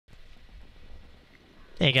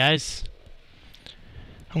Hey guys,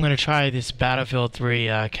 I'm gonna try this Battlefield 3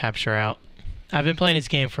 capture out. I've been playing this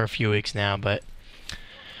game for a few weeks now, but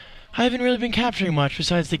I haven't really been capturing much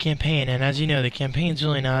besides the campaign, and as you know, the campaign's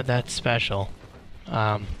really not that special.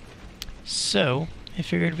 So I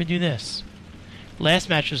figured we'd do this. Last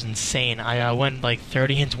match was insane. I went like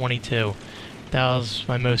 30 and 22. That was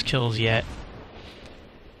my most kills yet.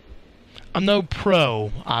 I'm no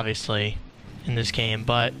pro, obviously, in this game,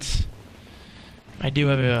 but I do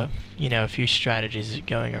have a few strategies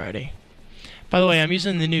going already. By the way, I'm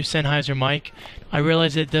using the new Sennheiser mic. I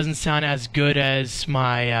realize it doesn't sound as good as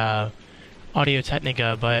my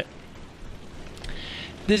Audio-Technica, but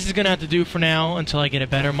this is gonna have to do for now until I get a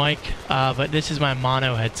better mic. But this is my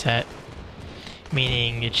mono headset,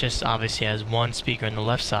 meaning it just obviously has one speaker on the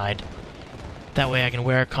left side. That way I can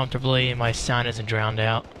wear it comfortably and my sound isn't drowned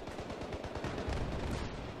out.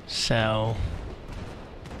 So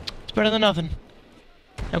it's better than nothing.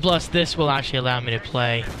 And plus, this will actually allow me to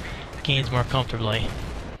play games more comfortably.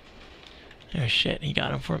 Oh shit, he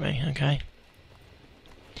got him for me, okay.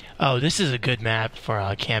 Oh, this is a good map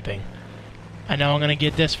for camping. I know I'm gonna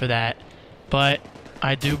get this for that, but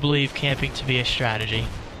I do believe camping to be a strategy.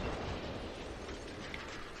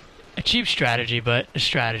 A cheap strategy, but a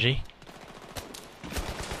strategy.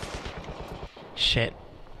 Shit.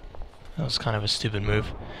 That was kind of a stupid move.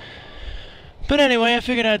 But anyway, I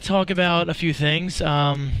figured I'd talk about a few things.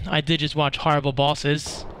 I did just watch Horrible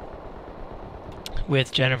Bosses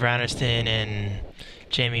with Jennifer Aniston and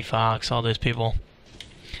Jamie Foxx, all those people.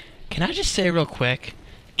 Can I just say real quick,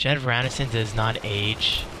 Jennifer Aniston does not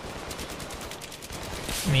age.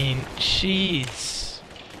 I mean, she's...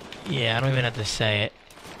 yeah, I don't even have to say it.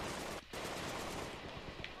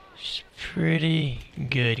 She's pretty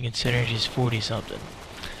good considering she's 40-something.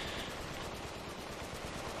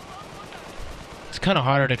 It's kind of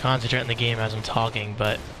harder to concentrate on the game as I'm talking,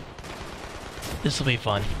 but this will be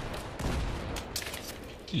fun.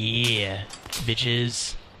 Yeah,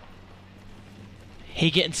 bitches. Hey,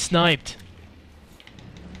 getting sniped.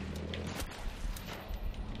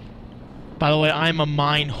 By the way, I'm a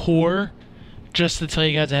mine whore. Just to tell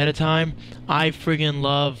you guys ahead of time, I friggin'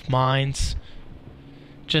 love mines.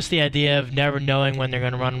 Just the idea of never knowing when they're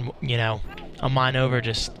gonna run, a mine over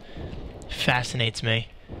just fascinates me.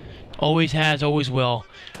 Always has, always will.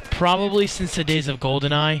 Probably since the days of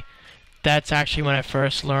GoldenEye. That's actually when I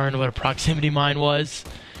first learned what a proximity mine was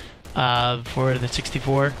for the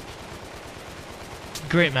 64.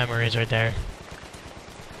 Great memories right there.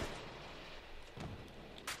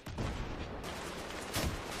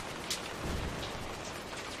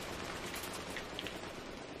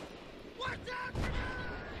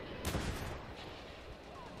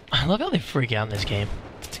 I love how they freak out in this game.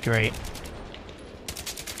 It's great.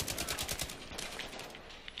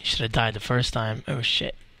 Should have died the first time. Oh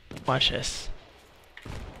shit. Watch this.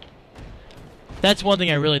 That's one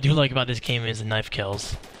thing I really do like about this game is the knife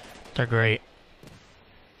kills. They're great.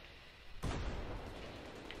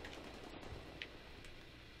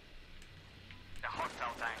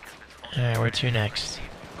 Alright, where to next?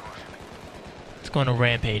 Let's go on a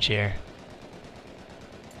rampage here.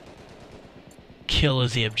 Kill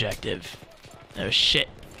is the objective. Oh shit.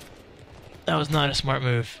 That was not a smart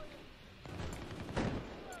move.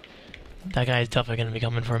 That guy is definitely going to be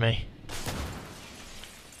coming for me.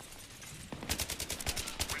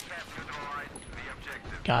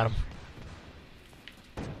 Got him.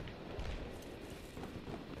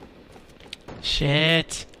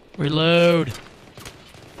 Shit. Reload.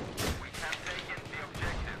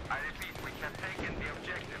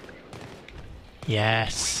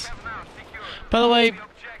 Yes. By the way,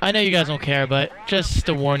 I know you guys don't care, but just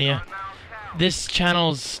to warn you, this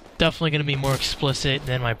channel's definitely going to be more explicit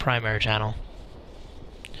than my primary channel.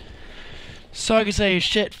 So I can say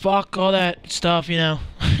shit, fuck, all that stuff, because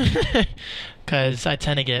I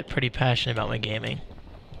tend to get pretty passionate about my gaming.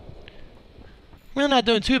 We're not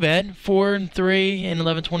doing too bad. 4-3 and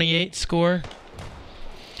 11-28 score.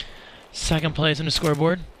 Second place on the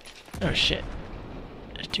scoreboard. Oh shit.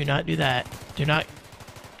 Do not do that. Do not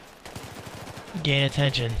gain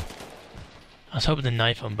attention. I was hoping to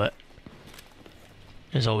knife him, but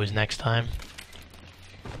there's always next time.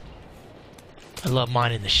 I love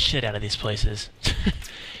mining the shit out of these places.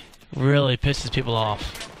 Really pisses people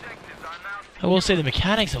off. I will say the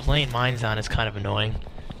mechanics of laying mines down is kind of annoying.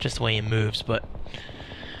 Just the way he moves, but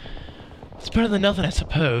it's better than nothing, I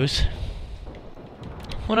suppose.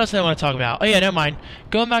 What else did I want to talk about? Oh yeah, never mind.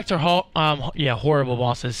 Going back to Horrible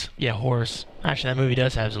Bosses. Yeah, horrors. Actually, that movie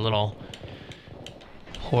does have a little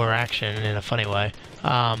horror action in a funny way.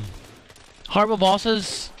 Horrible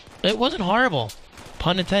Bosses, it wasn't horrible.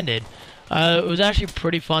 Pun intended. It was actually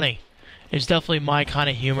pretty funny. It's definitely my kind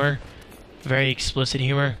of humor. Very explicit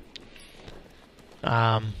humor.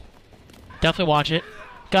 Definitely watch it.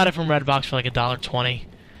 Got it from Redbox for like $1.20.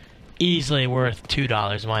 Easily worth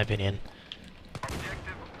 $2 in my opinion.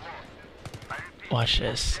 Watch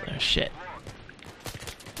this. Oh shit.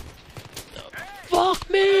 Fuck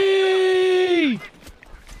me!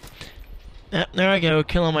 Yep, there I go,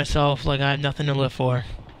 killing myself like I have nothing to live for.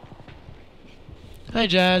 Hi,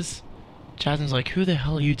 Jazz. Jasmine's like, who the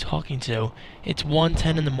hell are you talking to? It's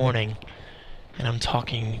 1:10 in the morning, and I'm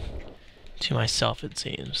talking to myself, it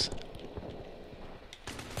seems.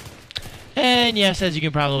 And yes, as you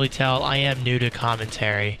can probably tell, I am new to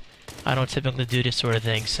commentary. I don't typically do this sort of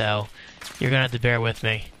thing, so you're gonna have to bear with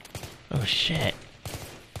me. Oh shit.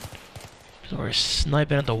 So we're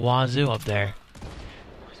sniping at the wazoo up there.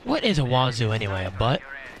 What is a wazoo anyway? A butt?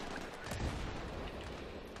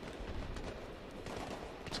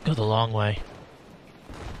 Let's go the long way.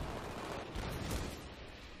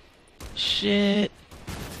 Shit.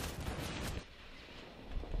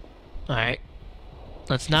 Alright.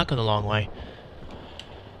 Let's not go the long way.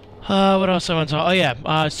 What else I want to talk? Oh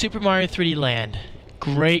yeah, Super Mario 3D Land.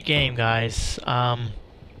 Great game, guys.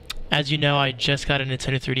 As you know, I just got a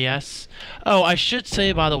Nintendo 3DS. Oh, I should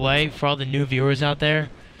say, by the way, for all the new viewers out there,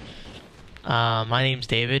 my name's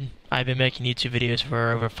David. I've been making YouTube videos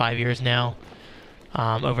for over 5 years now.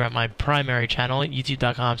 Over at my primary channel,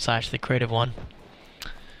 youtube.com/thecreativeone.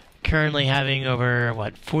 Currently having over,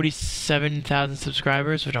 47,000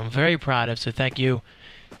 subscribers, which I'm very proud of, so thank you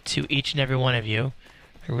to each and every one of you.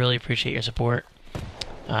 I really appreciate your support.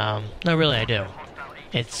 No, really, I do.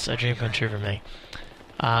 It's a dream come true for me.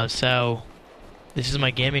 So, this is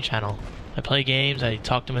my gaming channel. I play games, I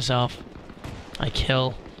talk to myself, I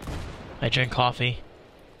kill, I drink coffee.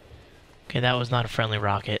 Okay, that was not a friendly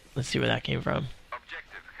rocket. Let's see where that came from.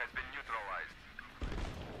 Objective has been neutralized.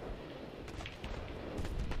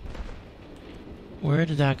 Where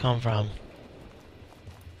did that come from?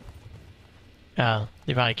 Oh,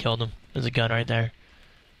 they probably killed him. There's a gun right there.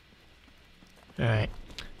 Alright.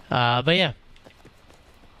 But yeah.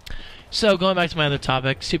 So, going back to my other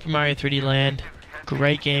topic, Super Mario 3D Land.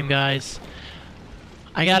 Great game, guys.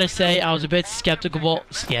 I gotta say, I was a bit skeptical about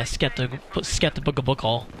 3D.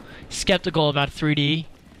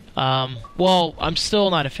 Well, I'm still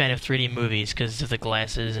not a fan of 3D movies because of the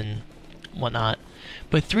glasses and whatnot.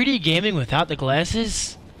 But 3D gaming without the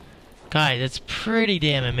glasses? Guys, it's pretty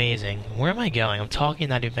damn amazing. Where am I going? I'm talking,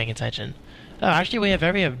 not even paying attention. Oh, actually, we have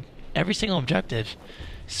every single objective.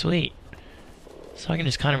 Sweet. So I can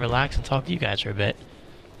just kind of relax and talk to you guys for a bit.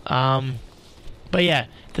 But yeah,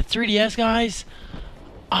 the 3DS, guys,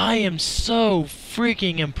 I am so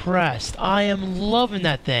freaking impressed. I am loving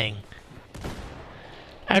that thing.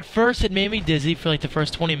 At first, it made me dizzy for like the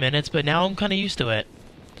first 20 minutes, but now I'm kind of used to it.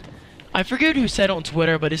 I forget who said it on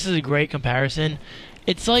Twitter, but this is a great comparison.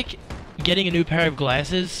 It's like getting a new pair of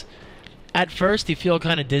glasses. At first, you feel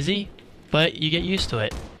kind of dizzy, but you get used to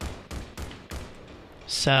it.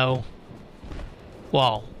 So,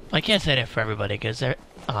 well, I can't say that for everybody, because they're,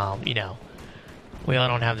 you know, we all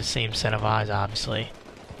don't have the same set of eyes, obviously.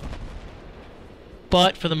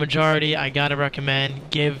 But for the majority, I gotta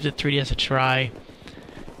recommend, give the 3DS a try.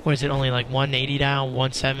 What is it, only like 180 now,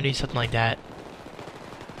 170, something like that.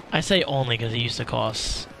 I say only because it used to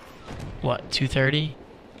cost, what, 230?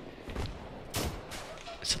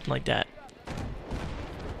 Something like that.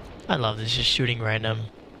 I love this, just shooting random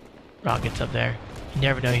rockets up there. You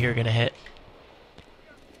never know who you're gonna hit.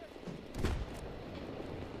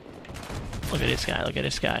 Look at this guy, look at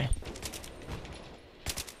this guy.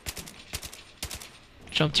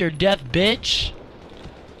 Jump to your death, bitch!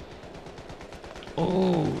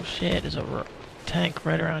 Oh, shit, there's a tank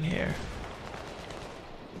right around here.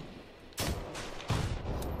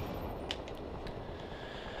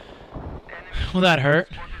 Well, that hurt.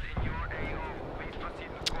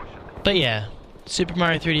 But yeah, Super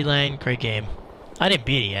Mario 3D Land, great game. I didn't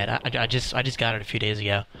beat it yet. I just got it a few days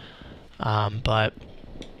ago. But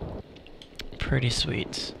pretty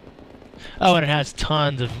sweet. Oh, and it has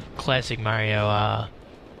tons of classic Mario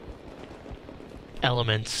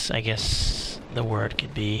elements, I guess the word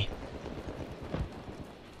could be.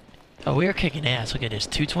 Oh, we are kicking ass. Look at this,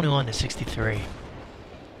 221 to 63.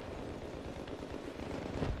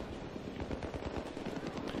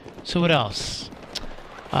 So what else?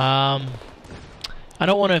 I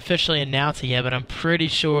don't want to officially announce it yet, but I'm pretty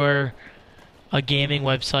sure a gaming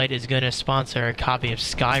website is going to sponsor a copy of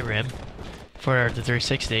Skyrim for the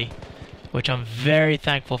 360, which I'm very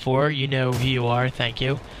thankful for. You know who you are, thank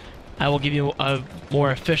you. I will give you a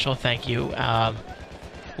more official thank you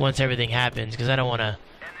once everything happens, because I don't want to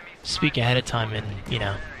speak ahead of time and, you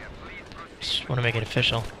know, just want to make it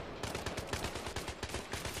official.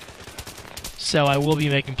 So I will be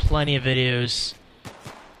making plenty of videos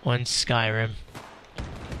on Skyrim.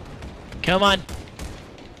 Come on!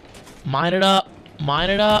 Mine it up! Mine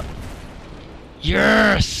it up!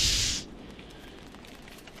 Yes!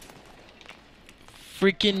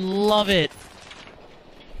 Freaking love it!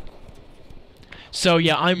 So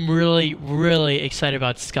yeah, I'm really, really excited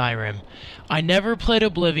about Skyrim. I never played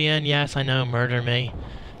Oblivion. Yes, I know, murder me.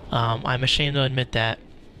 I'm ashamed to admit that.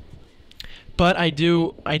 But I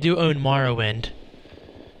do own Morrowind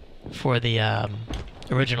for the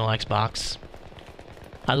original Xbox.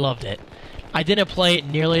 I loved it. I didn't play it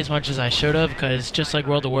nearly as much as I should have, because just like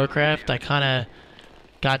World of Warcraft, I kind of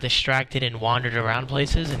got distracted and wandered around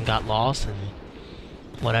places and got lost and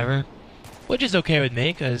whatever. Which is okay with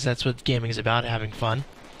me, because that's what gaming is about, having fun.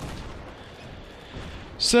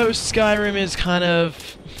 So Skyrim is kind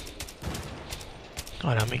of...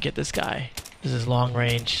 Hold on, let me get this guy. This is long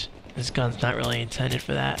range. This gun's not really intended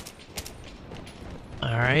for that.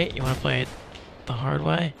 Alright, you want to play it the hard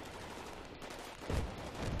way?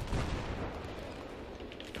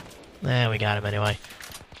 We got him anyway.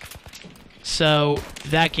 So,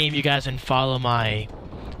 that game, you guys can follow my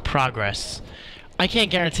progress. I can't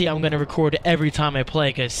guarantee I'm going to record every time I play,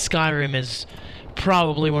 because Skyrim is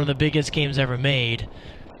probably one of the biggest games ever made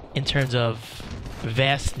in terms of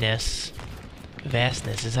vastness.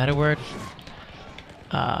 Vastness, is that a word?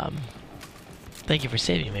 Thank you for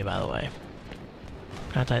saving me, by the way.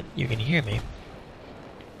 Not that you're going to hear me.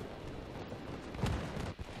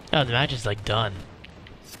 Oh, the match is, like, done.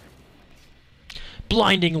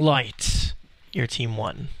 Blinding light. Your team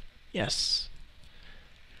won. Yes.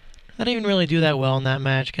 I didn't even really do that well in that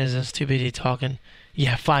match because I was too busy talking.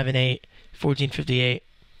 Yeah, 5-8, 1458.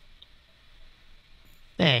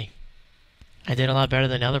 Hey, I did a lot better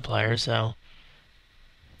than other players, so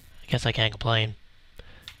I guess I can't complain.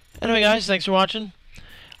 Anyway, guys, thanks for watching.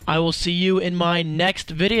 I will see you in my next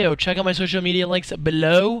video. Check out my social media links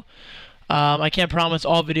below. I can't promise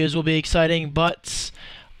all videos will be exciting, but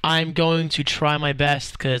I'm going to try my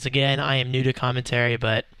best because, again, I am new to commentary,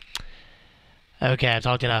 but okay, I've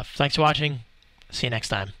talked enough. Thanks for watching. See you next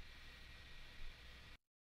time.